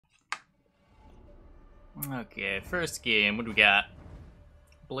Okay, first game, what do we got?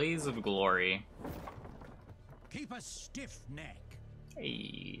 Blaze of Glory. Keep a stiff neck.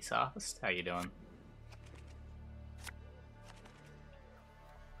 Hey, Sophist, how you doing?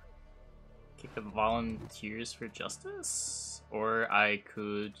 Kick the Volunteers for Justice? Or I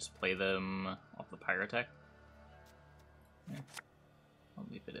could just play them off the Pyrotech. Yeah. I'll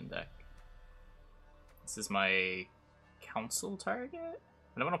leave it in deck. This is my council target?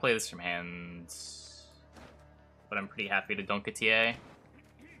 I don't want to play this from hand, but I'm pretty happy to dunk a TA.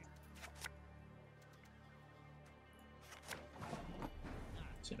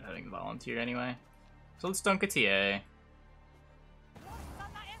 Should have having the volunteer anyway. So let's dunk a TA.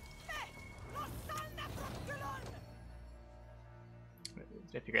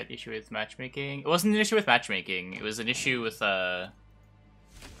 Did I figure out the issue with matchmaking? It wasn't an issue with matchmaking. It was an issue with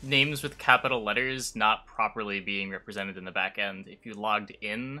names with capital letters not properly being represented in the back end if you logged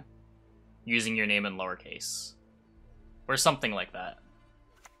in using your name in lowercase. Or something like that.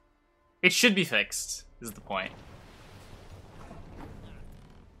 It should be fixed, is the point.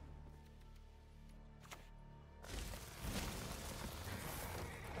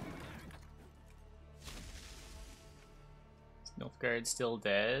 Nilfgaard's still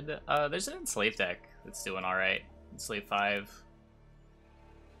dead. There's an Enslave deck that's doing alright. Enslave 5.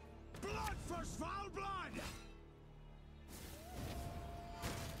 Blood for Svalbard!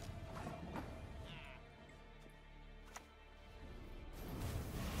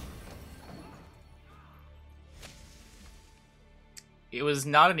 It was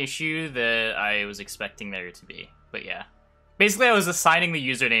not an issue that I was expecting there to be, but yeah. Basically, I was assigning the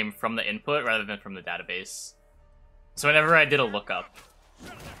username from the input rather than from the database. So whenever I did a lookup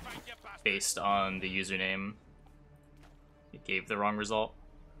based on the username, it gave the wrong result.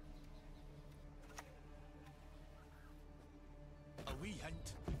 A wee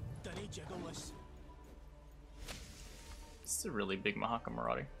hint. Dunny jiggleless. This is a really big Mahaka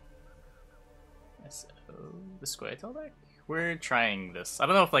Marauder. So, the Squayatel deck? We're trying this. I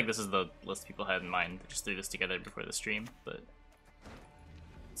don't know if like this is the list people had in mind. I just threw this together before the stream, but it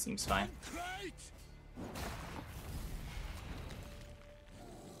seems fine.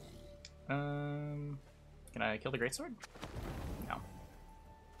 Can I kill the Greatsword? No.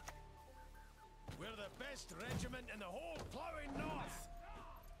 We're the best regiment in the whole plowing north.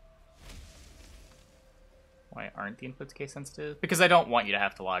 Why aren't the inputs case sensitive? Because I don't want you to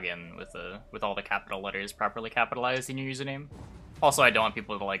have to log in with all the capital letters properly capitalized in your username. Also, I don't want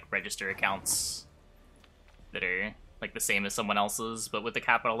people to like register accounts that are like the same as someone else's, but with the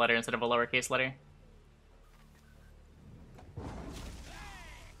capital letter instead of a lowercase letter.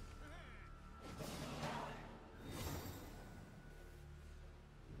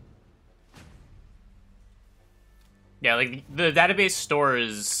 Yeah, like the database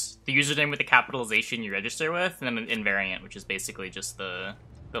stores the username with the capitalization you register with, and then an invariant, which is basically just the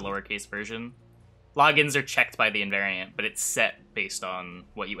lowercase version. Logins are checked by the invariant, but it's set based on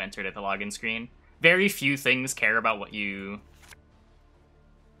what you entered at the login screen. Very few things care about what you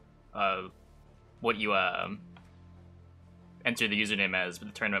enter the username as, but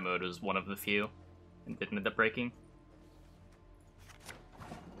the tournament mode was one of the few, and didn't end up breaking.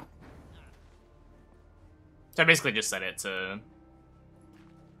 So I basically just set it to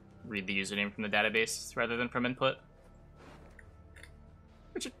read the username from the database rather than from input.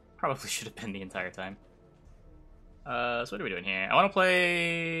 Which it probably should have been the entire time. So what are we doing here? I want to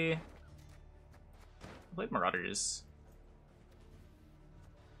play Marauders.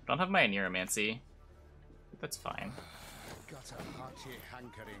 I don't have my Neuromancy, but that's fine. Got a hearty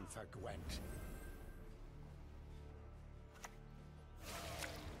hankering for Gwent.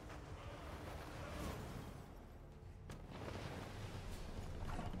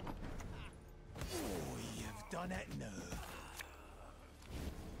 Oh, you've done it now.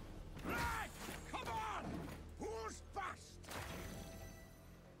 Right, come on! Who's fast?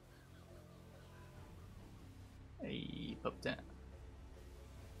 Hey, popped it.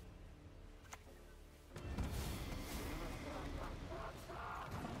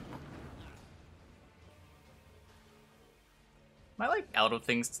 Am I like out of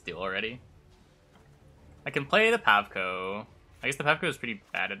things to do already? I can play the Pavko. I guess the Pavko is pretty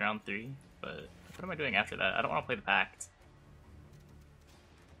bad in round 3, but what am I doing after that? I don't want to play the Pact.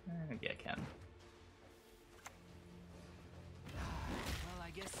 Maybe I can. Well, I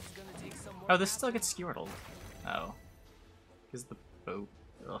guess it's gonna take some more Oh, this still gets Skewertled. Oh. Because the boat.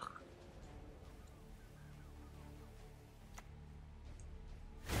 Ugh.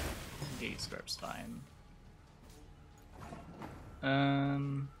 Gate Scarp's fine.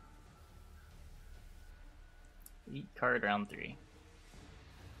 8 card round 3.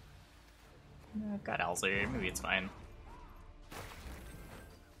 Got Alzur, maybe it's fine.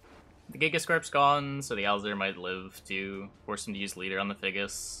 The Gigascorp's gone, so the Alzur might live to force him to use leader on the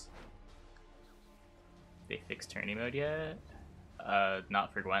Figus. They fixed tourney mode yet?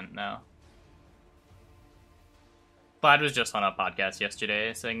 Not for Gwent, no. Plaid was just on a podcast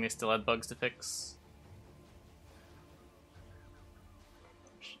yesterday saying they still had bugs to fix.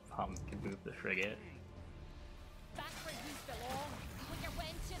 Palm can move the frigate. That's where you belong, with your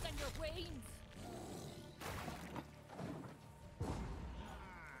wenches and your wains.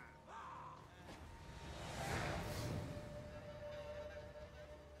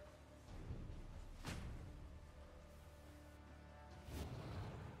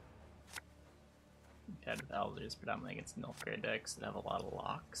 With Alzur is predominantly against Nilfgaard decks that have a lot of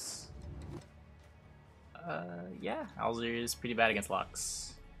locks. Yeah, Alzur is pretty bad against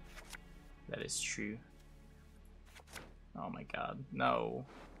locks. That is true. Oh my god. No.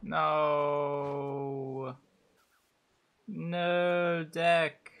 No. No,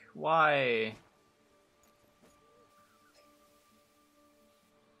 deck. Why?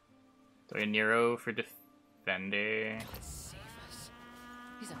 Do I Nero for defender? Save us.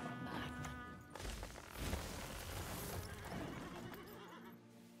 He's a madman.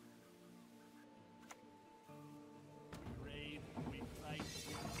 Raid, we fight,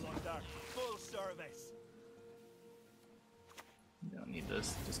 we plunder. Full service. Don't need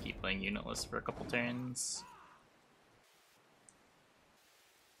this. Just keep playing unitless for a couple turns.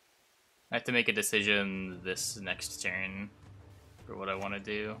 I have to make a decision this next turn for what I want to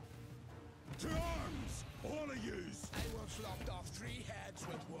do. To arms, all of yous. I once lopped off 3 heads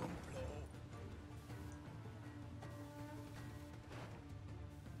with one blow.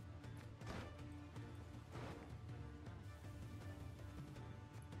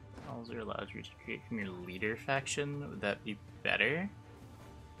 Alzur allows you to create from your leader faction. Would that be better?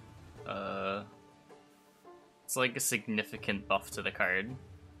 It's like a significant buff to the card.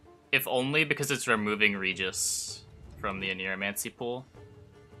 If only because it's removing Regis from the Aneromancy pool.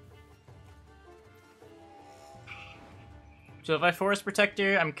 So if I Forest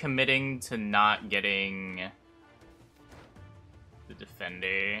Protector, I'm committing to not getting the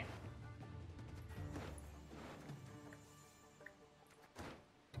Defender.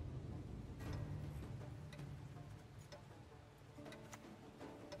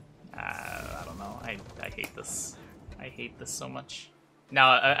 I don't know. I hate this. I hate this so much. No,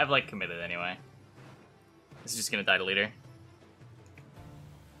 I've like committed anyway. This is just gonna die to leader.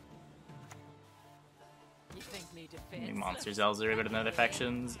 You think me Any defense? monsters Alzur better than other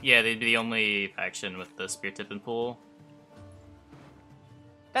factions? Yeah, they'd be the only faction with the Spear Tip and pool.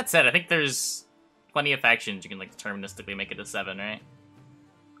 That said, I think there's plenty of factions you can like deterministically make it to 7, right?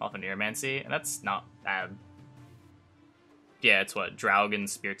 Off of Neuromancy, and that's not bad. Yeah, it's what? Draug and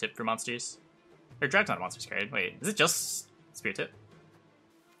Spear Tip for monsters? Or Draug's not a monsters card. Wait, is it just Spear Tip?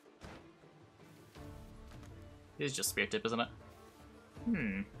 It is just Spear Tip, isn't it?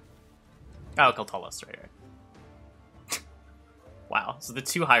 Oh, Kaltalos, right. Wow, so the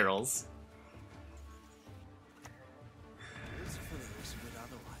 2 high rolls. Those foes would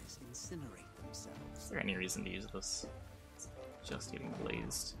otherwise incinerate themselves. Is there any reason to use this? It's just getting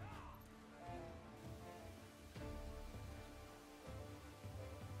blazed.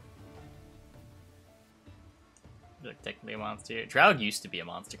 Like technically a monster. Draug used to be a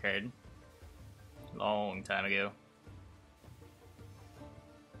monster card. Long time ago.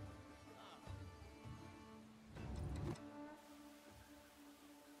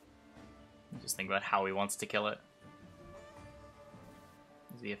 Just think about how he wants to kill it.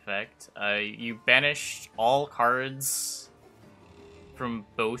 Is the effect. You banish all cards from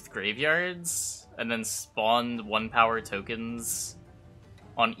both graveyards, and then spawn 1-power tokens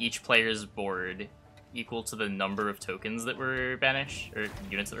on each player's board equal to the number of tokens that were banished, or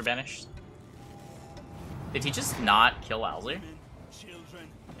units that were banished. Did he just not kill Alzur? Children,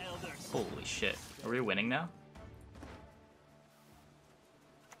 elders. Holy shit. Are we winning now?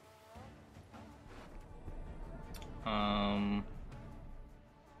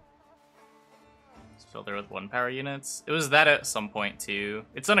 Let's fill there with 1-power units. It was that at some point too.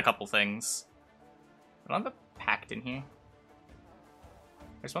 It's done a couple things. I don't have a pact in here.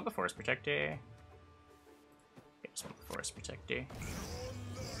 I just want the Forest Protector. I just want the Forest Protector.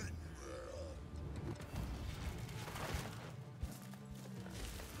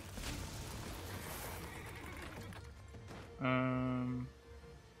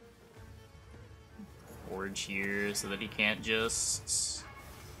 Forge here so that he can't just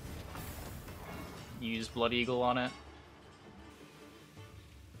use Blood Eagle on it.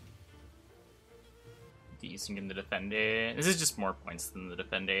 Using him the Defender. This is just more points than the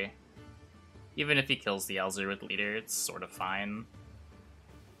Defender. Even if he kills the Alzur with leader, it's sort of fine.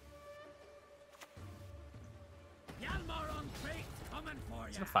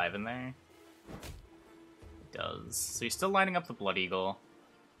 Is there a 5 in there? It does. So he's still lining up the Blood Eagle.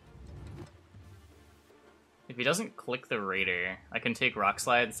 If he doesn't click the Raider, I can take Rock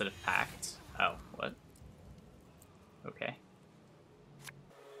Slide instead of Pact. Oh, what? Okay.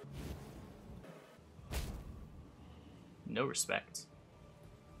 No respect.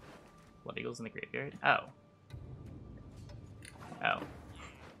 Blood Eagle's in the graveyard? Oh. Oh.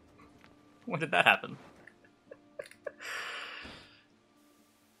 When did that happen?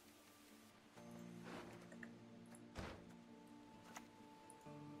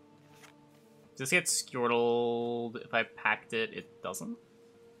 Does this get Skjortled if I packed it? It doesn't?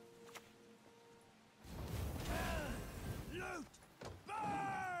 Loot! Burn!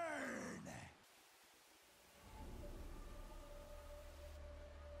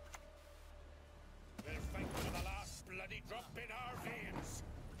 We'll fight to the last bloody drop in our veins.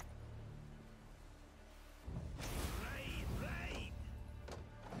 Blade!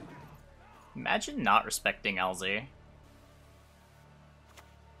 Imagine not respecting Alzur.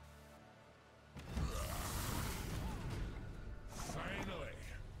 Finally.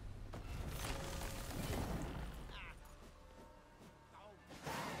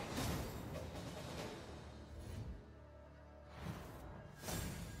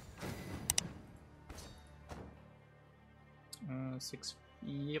 6.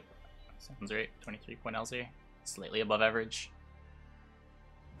 Yep. Sounds right. 23 point Alzur. Slightly above average.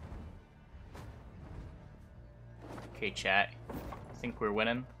 Okay, chat. I think we're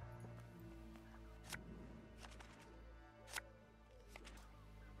winning.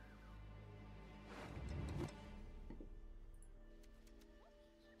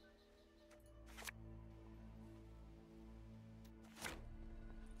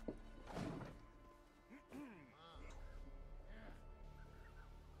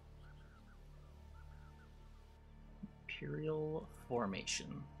 Imperial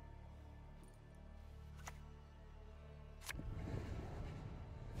formation.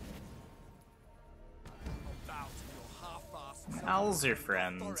 Alzur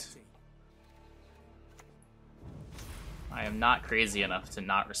friend. I am not crazy enough to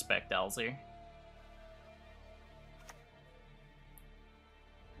not respect Alzur.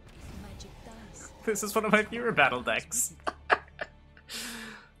 Magic dice. This is one of my fewer battle decks.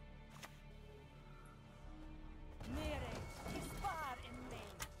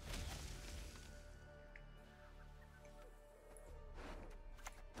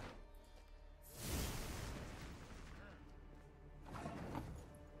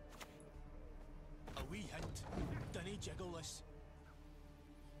 A wee hint. Dunny jiggle this.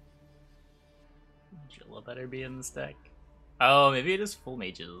 Jilla better be in this deck. Oh, maybe it is full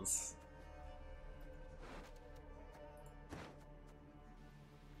mages.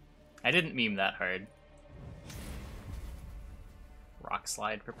 I didn't meme that hard. Rock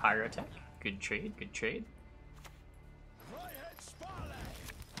Slide for Pyrotech. Good trade, good trade.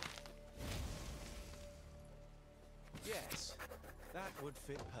 Yes, that would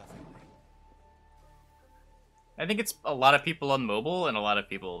fit perfectly. I think it's a lot of people on mobile and a lot of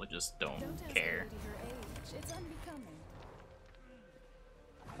people just don't Don't care. ask a lady her age. It's unbecoming.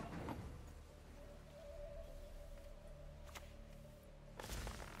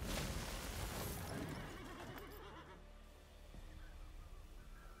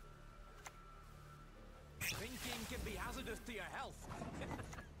 Thinking can be hazardous to your health.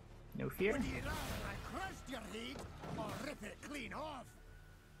 No fear. Would you rather I crushed your head or rip it clean off?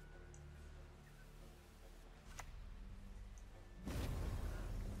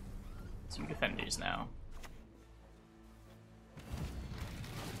 Two defenders now.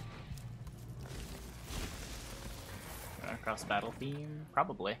 Across battle theme?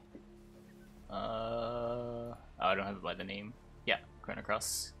 Probably. Oh, I don't have it by the name. Yeah, Chrono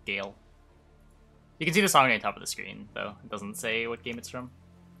Cross Gale. You can see the song on top of the screen, though. It doesn't say what game it's from.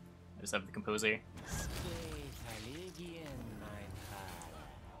 I just have the composer.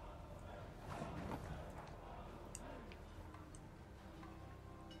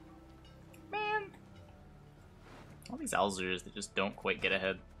 Man! All these Alzurs that just don't quite get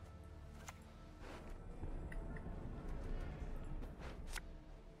ahead.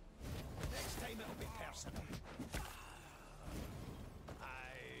 Next time it'll be personal.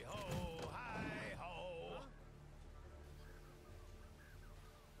 Hi ho, hi ho.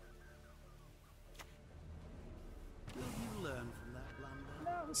 Will you learn from that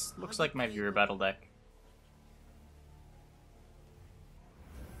blunder? This looks like my viewer battle deck.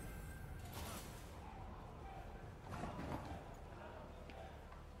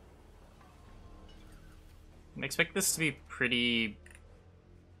 I expect this to be pretty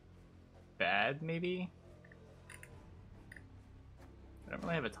bad, maybe? I don't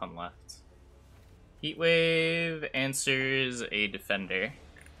really have a ton left. Heatwave answers a defender.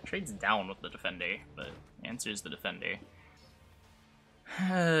 Trades down with the defender, but answers the defender.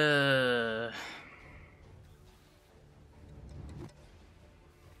 I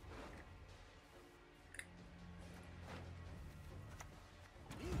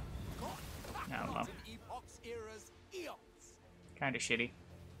don't know. Kinda shitty.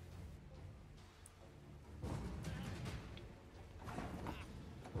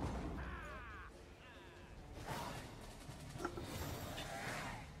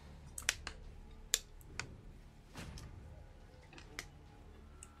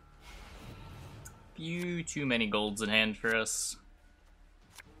 Few too many golds in hand for us.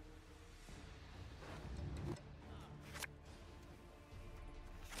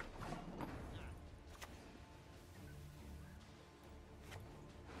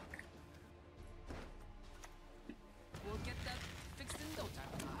 We'll get that fixed in no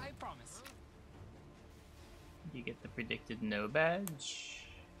time, I promise. You get the predicted no badge.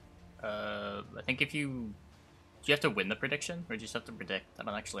 I think if you... Do you have to win the prediction, or do you just have to predict? I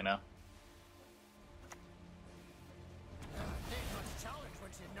don't actually know. Ain't much challenge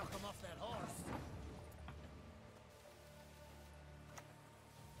once you knock him off that horse.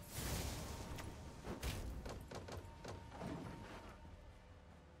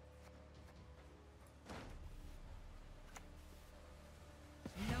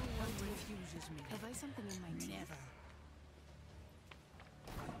 No one refuses me. Have I something in my teeth? Never.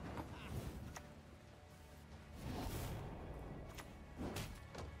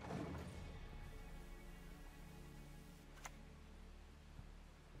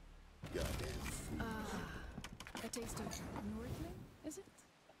 A taste of Northland, is it?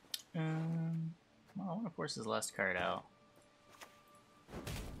 Well, I want to force his last card out.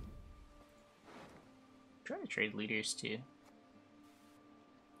 Try to trade leaders too.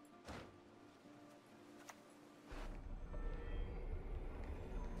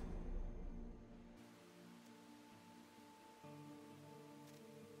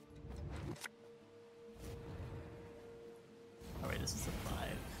 Oh wait, this is a 5.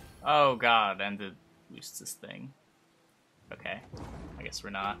 Oh god, and to boost this thing. Okay, I guess we're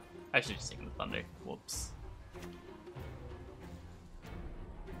not. I should have just taken the thunder. Whoops.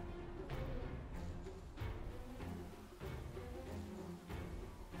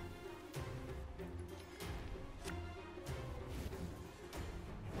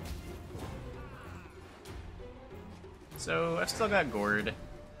 So, I've still got Gourd.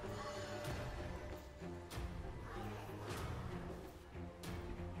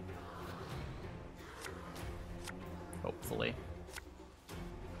 Hopefully.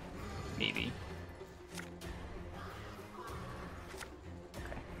 Maybe.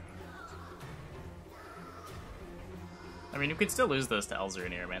 Okay. I mean, you could still lose those to Alzur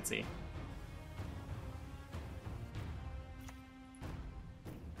and Aeromancy.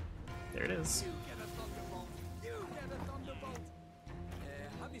 There it is. You get a thunderbolt. You get a thunderbolt.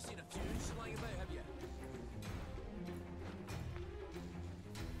 Have you seen a fuse lying about, have you?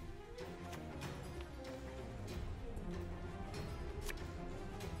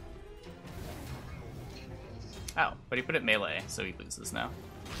 Oh, but he put it melee, so he loses now.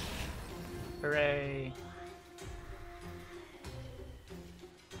 Hooray!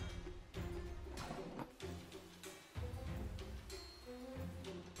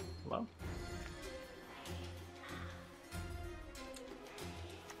 Hello?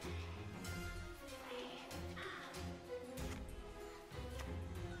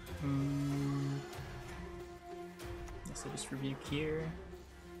 Guess I just rebuke here.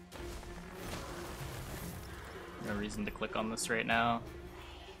 No reason to click on this right now.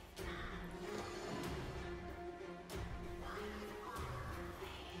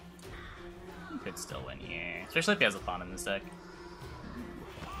 He could still win here, especially if he has a pawn in this deck.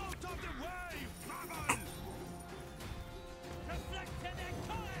 Out of the way, Raven! Reflected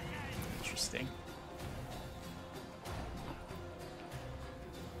and Interesting.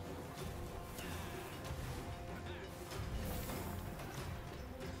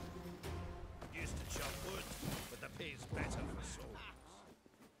 used to chop wood, but the pay's better for souls.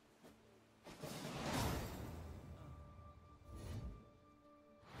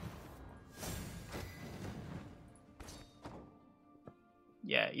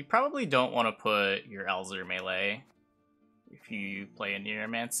 Yeah, you probably don't want to put your Alzur melee if you play a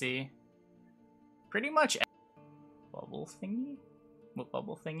Neuromancy. Pretty much bubble thingy? What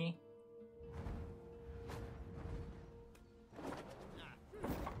bubble thingy?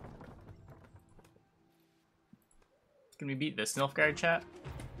 Can we beat this Nilfgaard, chat?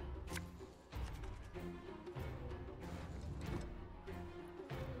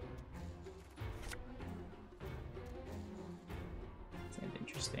 Sounds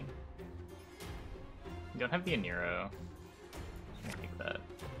interesting. We don't have the Aniro. I'll take that.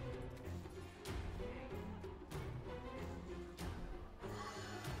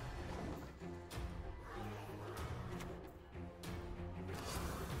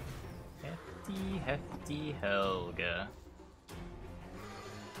 Hefty Helga.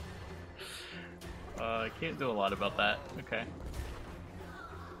 I can't do a lot about that. Okay.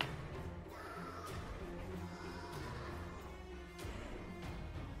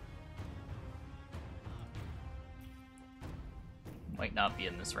 Might not be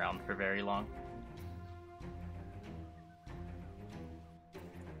in this round for very long.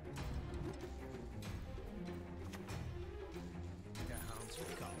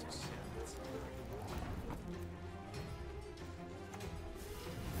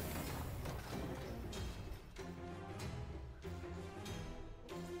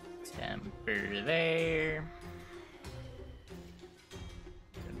 Temper there.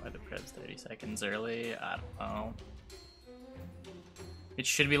 By the prev's 30 seconds early. I don't know. It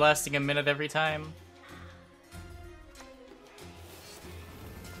should be lasting a minute every time,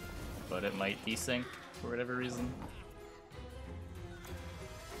 but it might desync for whatever reason.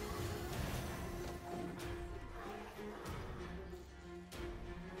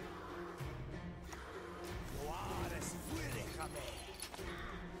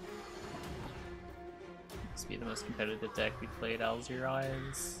 Must be the most competitive deck we played,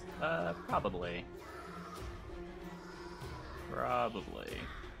 Alzur ST. Probably. Probably.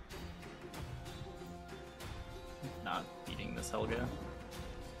 Not beating this Helga.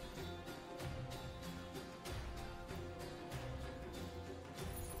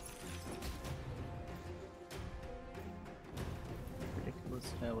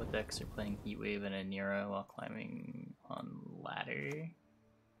 Ridiculous to know what decks are playing Heatwave and a Nero while climbing on ladder.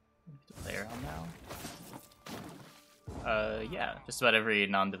 We have to play around now. Yeah, just about every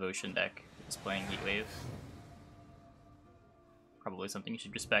non-devotion deck is playing Heatwave. Probably something you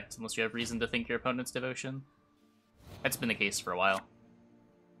should respect unless you have reason to think your opponent's devotion. That's been the case for a while.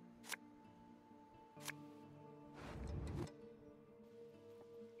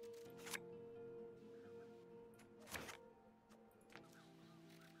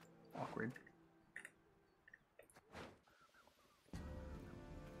 Awkward.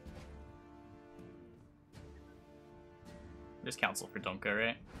 There's counsel for Donka,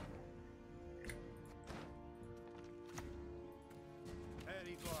 right?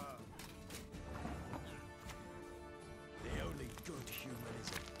 The only good human is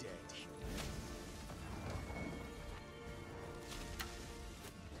a dead human.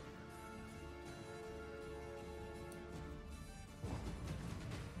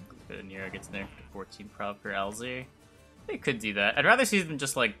 But Nero gets nerfed to 14 prob for Alzur. They could do that. I'd rather see them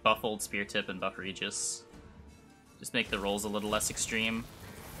just like buff old Spear Tip and buff Regis. Just make the rolls a little less extreme.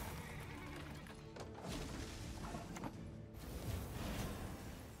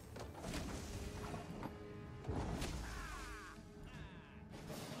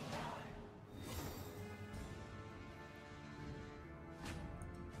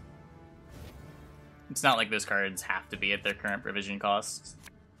 It's not like those cards have to be at their current provision cost.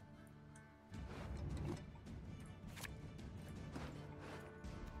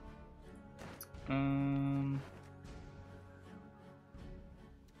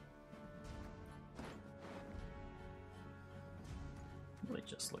 Really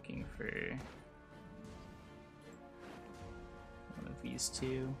just looking for one of these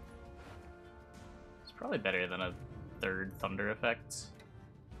two. It's probably better than a third Thunder effect.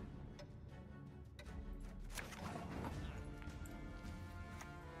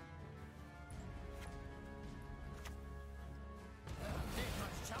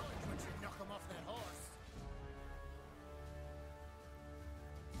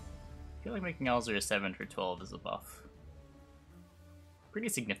 I feel like making Alzur a 7 for 12 is a buff. Pretty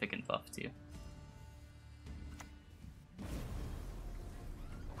significant buff, too.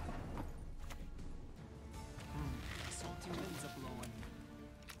 Salty winds are blowing.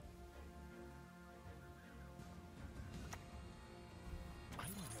 I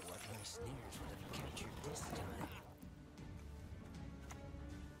wonder what her sneers would have captured this time.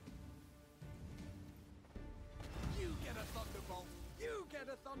 You get a thunderbolt! You get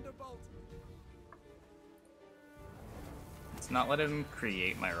a thunderbolt! Let's not let him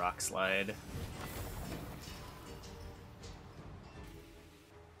create my rock slide.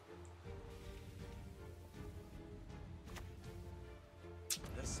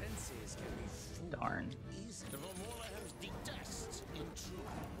 The senses can be fooled Darn. is the Vormolaham's detest intruders.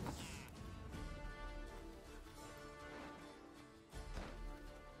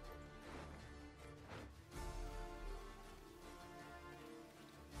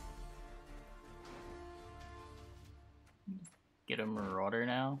 Get a Marauder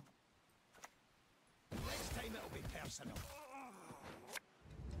now. Next time it'll be personal.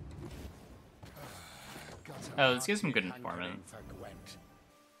 Oh, this gives him good informant. For Gwent.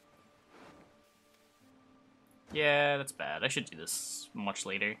 Yeah, that's bad. I should do this much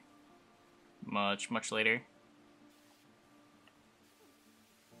later. Much, much later.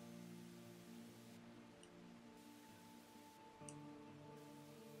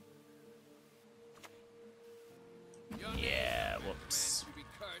 Yeah, whoops. To be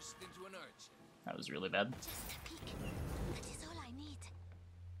cursed into an urchin. That was really bad. Just a peek. That is all I need.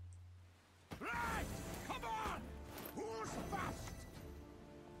 Right! Come on! Who's fast?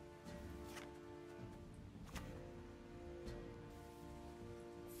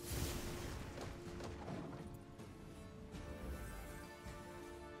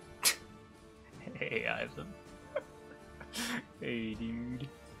 Hey, Ivan. Hey, dude.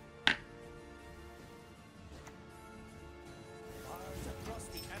 Bars across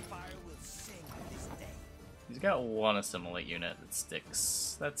the Empire will sing this day. He's got one assimilate unit that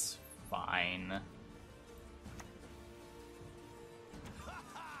sticks. That's fine.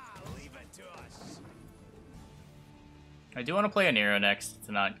 Leave it to us. I do want to play a Nero next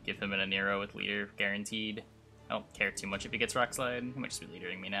to not give him a Nero with leader guaranteed. I don't care too much if he gets rock slide. He might just be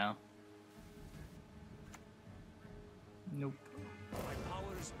leadering me now. Nope. My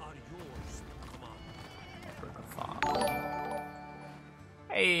powers are yours. Come on. Broke a farm.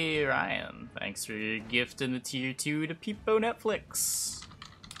 Hey Ryan, thanks for your gift in the tier 2 to Peepo Netflix.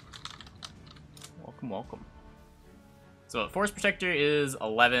 Welcome, welcome. So Force Protector is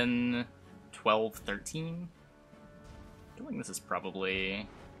 11, 12, 13. I feel like this is probably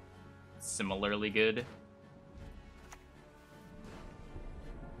similarly good.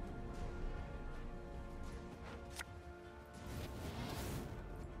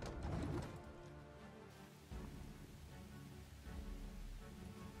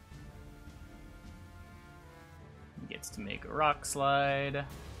 Gets to make a rock slide.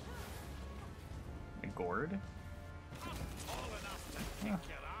 A gourd. Yeah,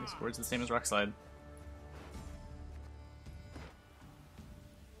 this gourd's the same as rock slide.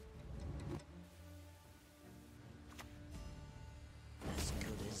 As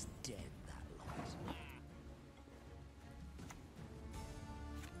good as dead, that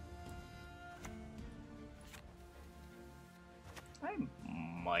lot. I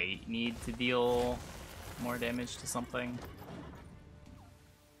might need to deal more damage to something.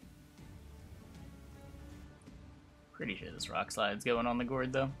 Pretty sure this rock slide's going on the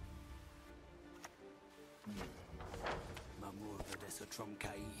gourd though.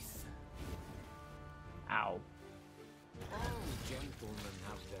 Ow. All gentlemen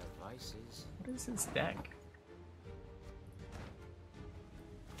have their vices. What is his deck?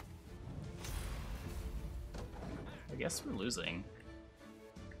 I guess we're losing.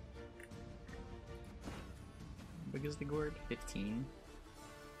 How big is the gourd? 15?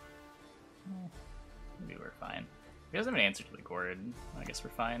 Maybe we're fine. He doesn't have an answer to the gourd. I guess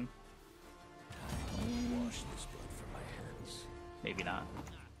we're fine. Wash this blood from my hands. Maybe not.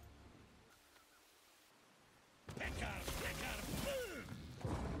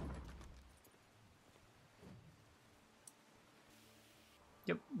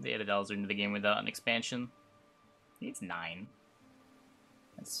 Yep, they added Alzur into the game without an expansion. He needs 9.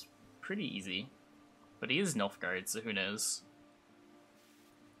 That's pretty easy. But he is Nilfgaard, so who knows?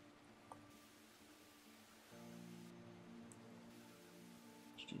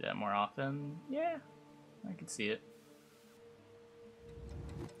 Should do that more often? Yeah, I can see it.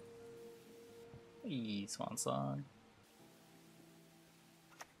 Hey, Swan Song.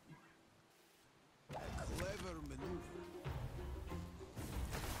 Clever maneuver.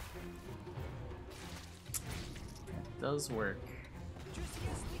 Does work.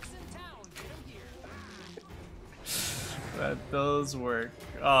 Juiciest sneaks in town. Get 'em here. That does work.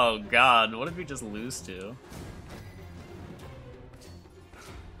 Oh god, what did we just lose to?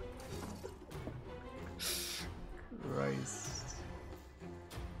 Christ.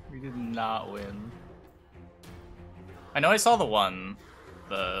 We did not win. I know I saw the one.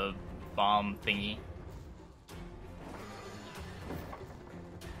 The bomb thingy.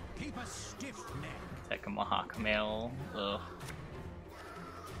 Keep a stiff neck. Tekamaha Mail. Ugh.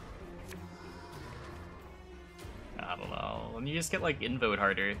 I don't know. And you just get like invoed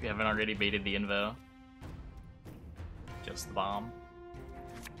harder if you haven't already baited the invo. Just the bomb.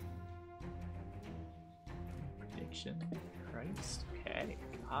 Protection. Christ. Okay.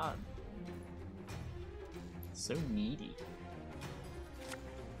 God. So needy.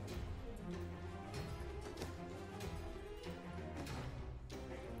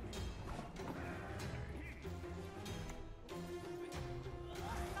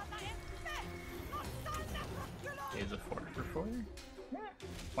 Is a 4-for-4? Yeah.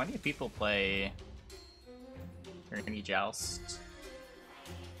 Plenty of people play Ernie Joust.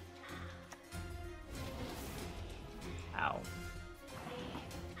 Ow.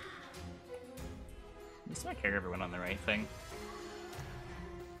 At least I care everyone on the right thing.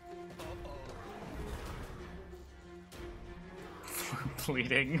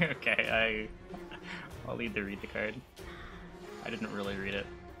 Bleeding? Okay, I'll need to read the card. I didn't really read it.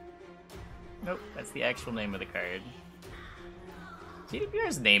 Nope, that's the actual name of the card.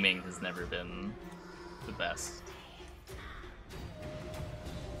 TDPR's naming has never been the best.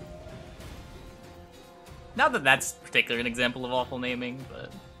 Not that that's particularly an example of awful naming,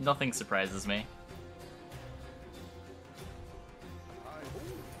 but nothing surprises me.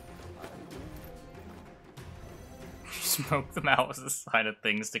 Smoke them out was a sign of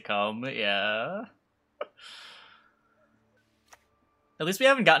things to come, yeah. At least we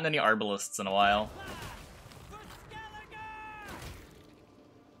haven't gotten any Arbalists in a while.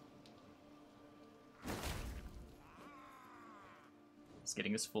 He's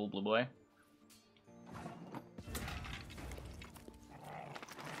getting his full blue boy.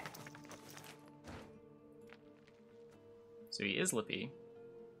 So he is Lippy.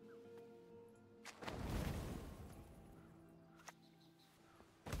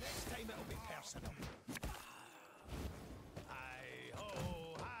 Next time it'll be personal.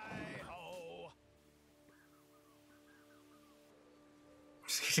 Hi-ho, hi-ho.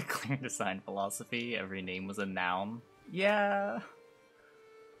 Clear design philosophy. Every name was a noun. Yeah.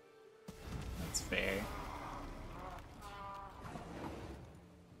 That's fair.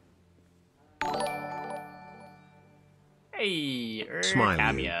 Hey,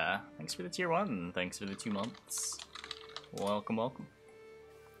 Kamia. Thanks for the tier 1. Thanks for the 2 months. Welcome, welcome.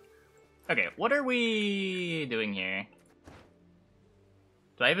 Okay, what are we doing here?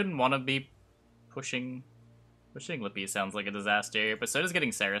 Do I even want to be pushing? Pushing Lippy sounds like a disaster, but so does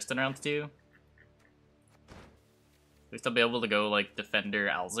getting Sarist in round 2. At least I'll be able to go, like, Defender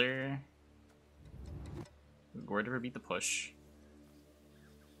Alzur. Gord ever beat the push.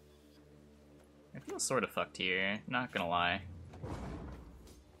 I feel sort of fucked here, not gonna lie.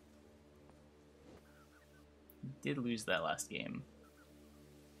 Did lose that last game.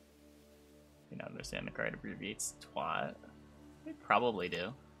 I don't understand the card abbreviates twat. I probably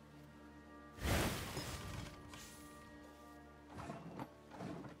do.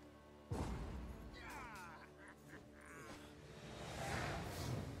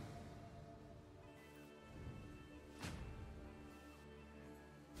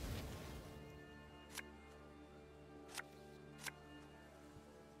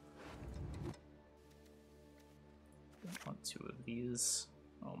 I want 2 of these.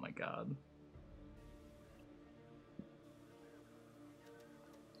 Oh my god.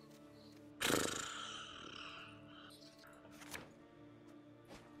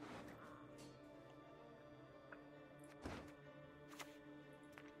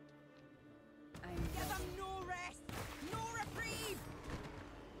 Give them no rest, no reprieve.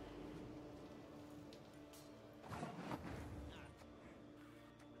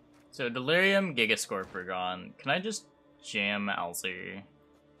 So Delirium, Gigascorp are gone. Can I just jam Alzur?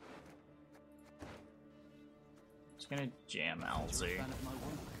 Just gonna jam Alzur.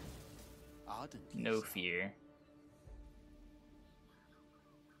 No fear.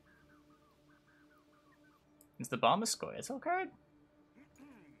 Is the bomb a Scoia'tael card?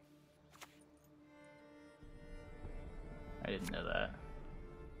 I didn't know that.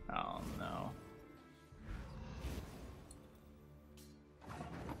 Oh no.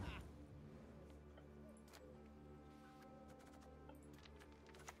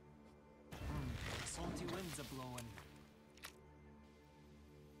 Salty winds are blowing.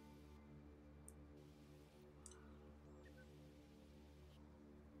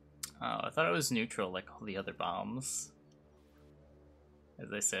 Oh, I thought it was neutral like all the other bombs.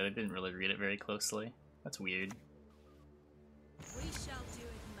 As I said, I didn't really read it very closely. That's weird. We shall do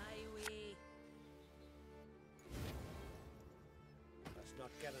it my way. Let's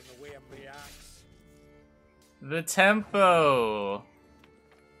not get in the way of me axe. The tempo!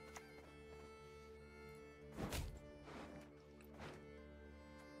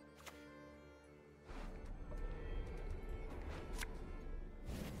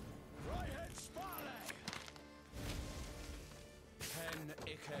 Right-head Sparley. Pen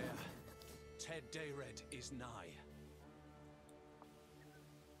Iker. Ted Dayred is nigh.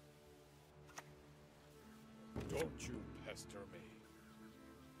 Don't you pester me.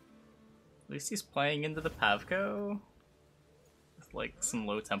 At least he's playing into the Pavko with like some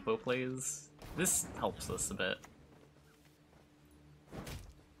low tempo plays. This helps us a bit.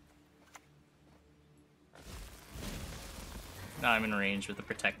 Now I'm in range with the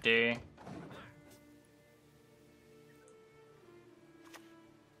Protector.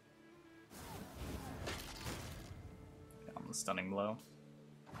 On the Stunning Blow.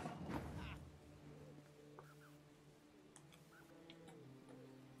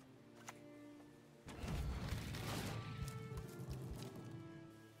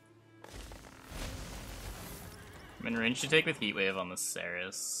 I'm in range to take with Heat Wave on the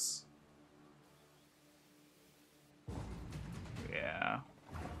Saris. Yeah.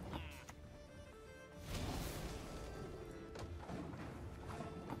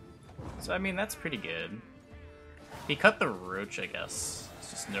 So I mean, that's pretty good. He cut the Roach, I guess. It's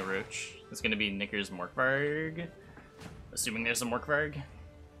just no Roach. It's gonna be Knicker's Morkvarg. Assuming there's a Morkvarg.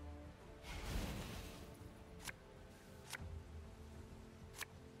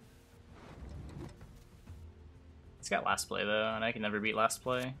 He's got last play though, and I can never beat last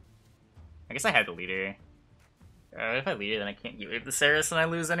play. I guess I had the leader. If I lead it, then I can't Heat Wave the Saris and I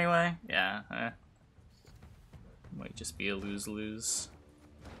lose anyway? Yeah, Might just be a lose-lose.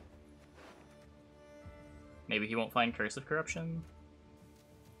 Maybe he won't find Curse of Corruption?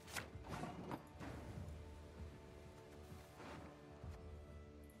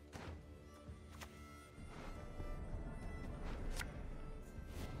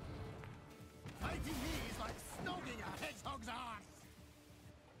 Fighting me is like snogging a hedgehog's arse.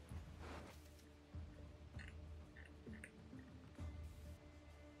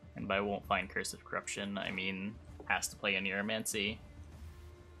 And by won't find Curse of Corruption, I mean has to play a Neuromancy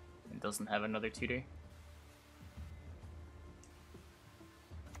and doesn't have another tutor.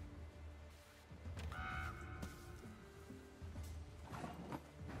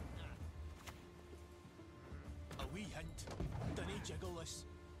 A wee hint. Dunny jiggle this.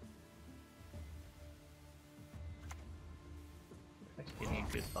 Getting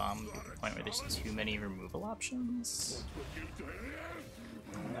a good bomb to the point where there's too many removal options.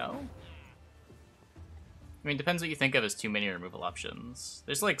 No? I mean, depends what you think of as too many removal options.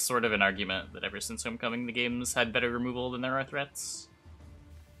 There's like sort of an argument that ever since Homecoming the game's had better removal than there are threats.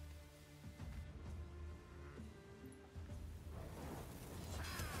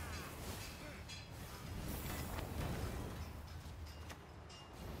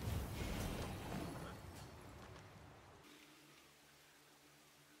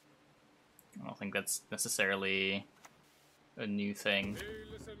 I don't think that's necessarily a new thing.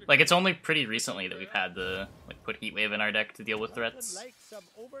 Like, it's only pretty recently that we've had to like put Heatwave in our deck to deal with threats. Like some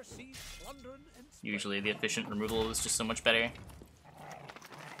overseas plundering and Usually the efficient removal is just so much better.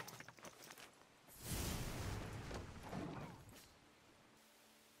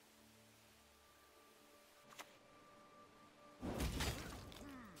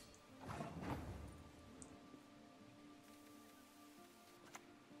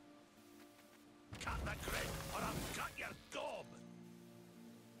 Cut the grid or I'll cut your gob.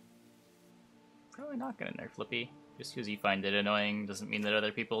 Probably not gonna nerf Lippy. Just because you find it annoying doesn't mean that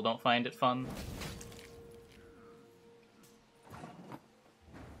other people don't find it fun.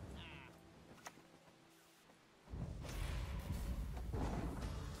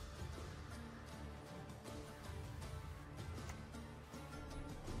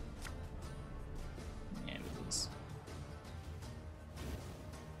 Yeah, we lose.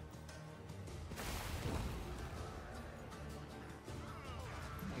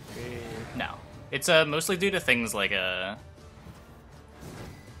 No. It's mostly due to things like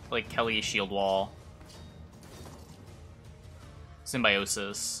Kelly's Shield Wall,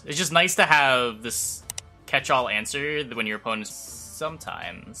 Symbiosis. It's just nice to have this catch-all answer when your opponent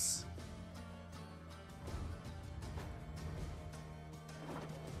sometimes.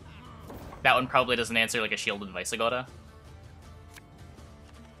 That one probably doesn't answer like a Shielded Vicegoda.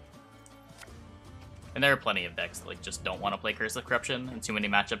 And there are plenty of decks that like just don't want to play Curse of Corruption, and too many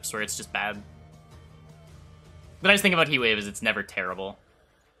matchups where it's just bad. The nice thing about Heatwave is it's never terrible.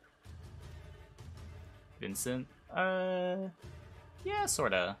 Vincent? Yeah,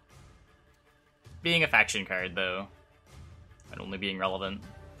 sorta. Being a faction card, though, and only being relevant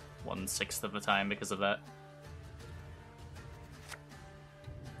 1/6 of the time because of that.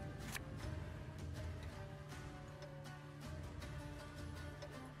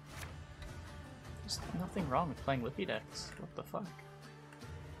 There's nothing wrong with playing Lippy decks. What the fuck?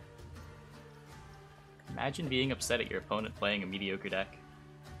 Imagine being upset at your opponent playing a mediocre deck.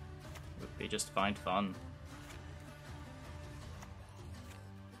 They just find fun.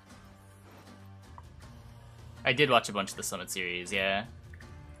 I did watch a bunch of the Summit series, yeah.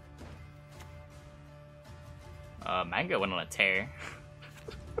 Mango went on a tear.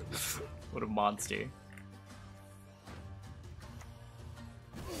 What a monster.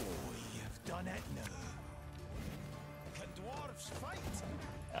 Oh, you've done it now. Can dwarves fight?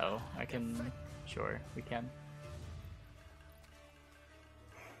 Oh, I can... Sure, we can.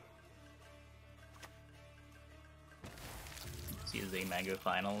 It's using Mango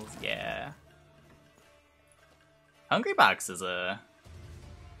Finals, yeah. Hungry Box is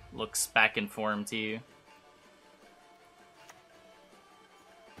looks back in form too.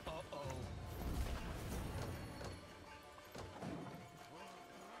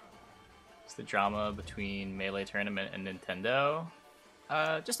 It's the drama between Melee Tournament and Nintendo.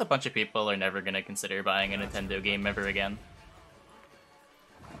 Just a bunch of people are never gonna consider buying a Nintendo game ever again.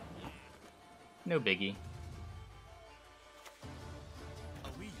 No biggie. A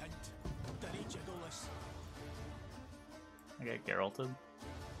wee hint. Didn't jiggle this. I got Geralted.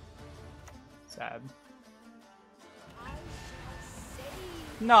 Sad.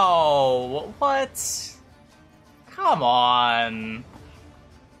 No, what? Come on.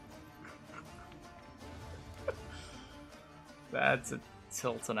 That's a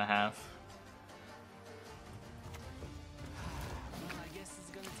tilt and a half. Well, I guess it's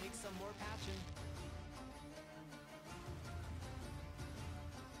gonna take some more patching.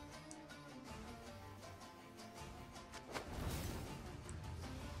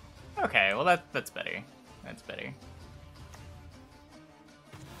 Okay, well that's better. That's better.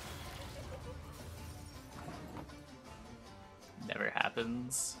 Never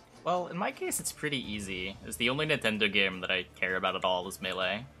happens. Well, in my case, it's pretty easy. It's the only Nintendo game that I care about at all is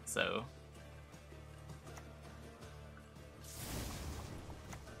Melee, so...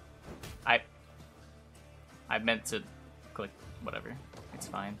 I meant to click whatever. It's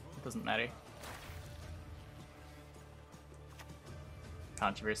fine. It doesn't matter.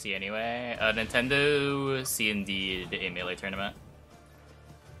 Controversy anyway. Nintendo C&D did a Melee tournament.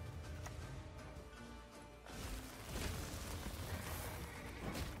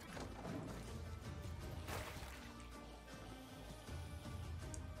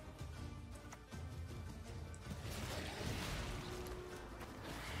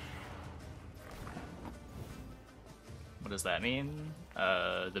 What does that mean?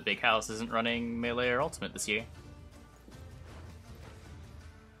 The big house isn't running Melee or Ultimate this year.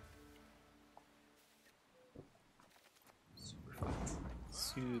 Super fucked.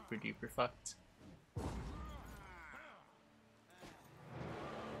 Super duper fucked.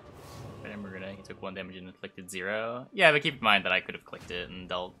 Remember, he took 1 damage and inflicted 0. Yeah, but keep in mind that I could have clicked it and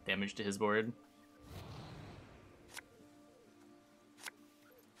dealt damage to his board.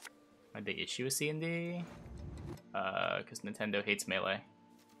 Why'd they issue a C&D? Because Nintendo hates Melee.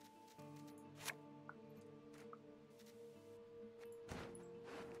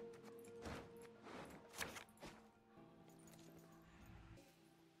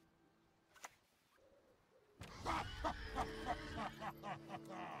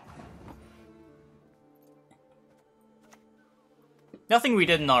 Nothing we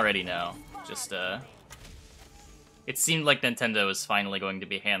didn't already know. Just, it seemed like Nintendo was finally going to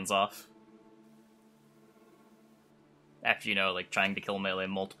be hands-off. After, you know, like, trying to kill Melee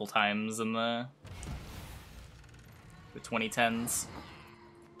multiple times in the 2010s.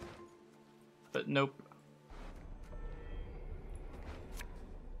 But nope.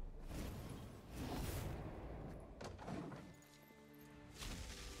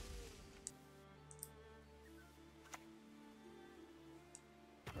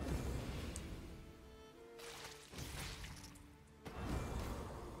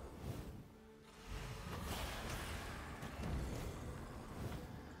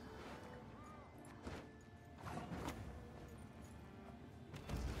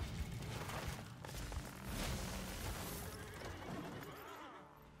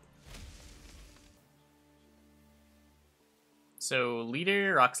 So,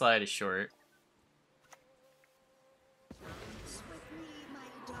 leader, rock slide is short. Dance with me, my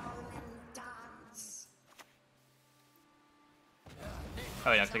darling, dance.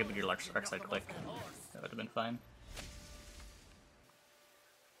 Oh yeah, click at your rock slide click. That would have been fine.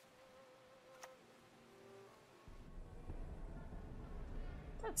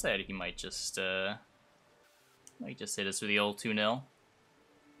 That said, he might just hit us with the old 2-0.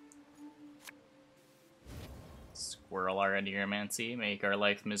 Squirrel our Endearmancy, make our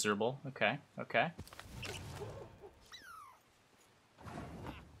life miserable. Okay, okay.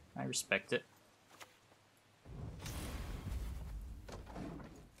 I respect it.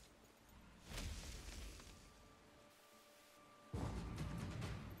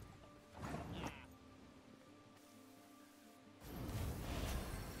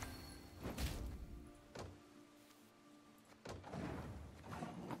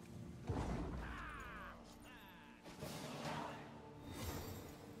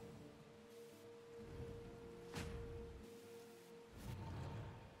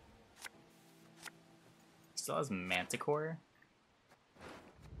 still has Manticore.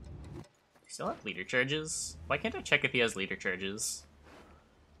 He still have leader charges? Why can't I check if he has leader charges?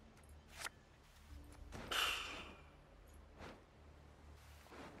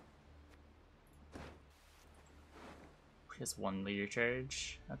 He has 1 leader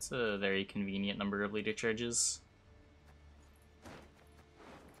charge. That's a very convenient number of leader charges.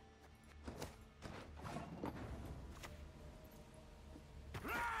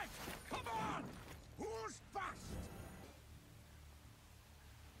 Right, come on! Who's fast?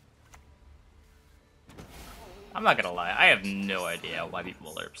 I'm not gonna lie, I have no idea why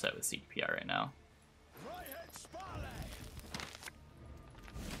people are upset with CDPR right now.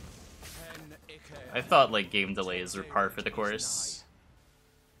 I thought like game delays were par for the course.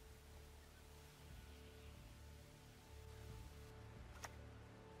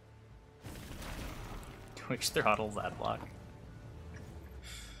 Twitch throttles that block.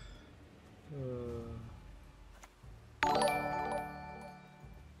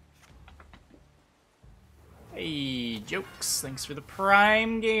 Hey, Jokes, thanks for the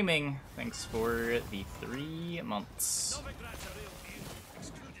Prime Gaming. Thanks for the 3 months.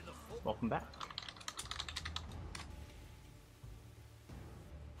 Welcome back.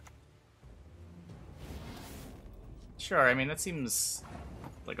 Sure, I mean, that seems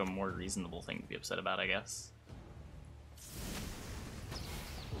like a more reasonable thing to be upset about, I guess.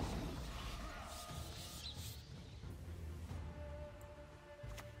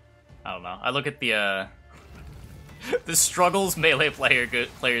 I don't know. I look at the the struggles Melee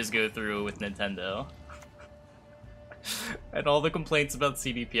players go through with Nintendo. And all the complaints about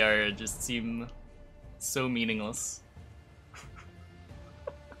CDPR just seem so meaningless.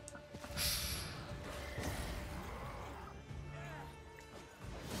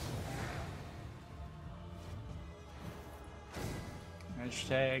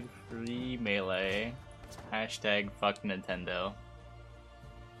 Hashtag free Melee. Hashtag fuck Nintendo.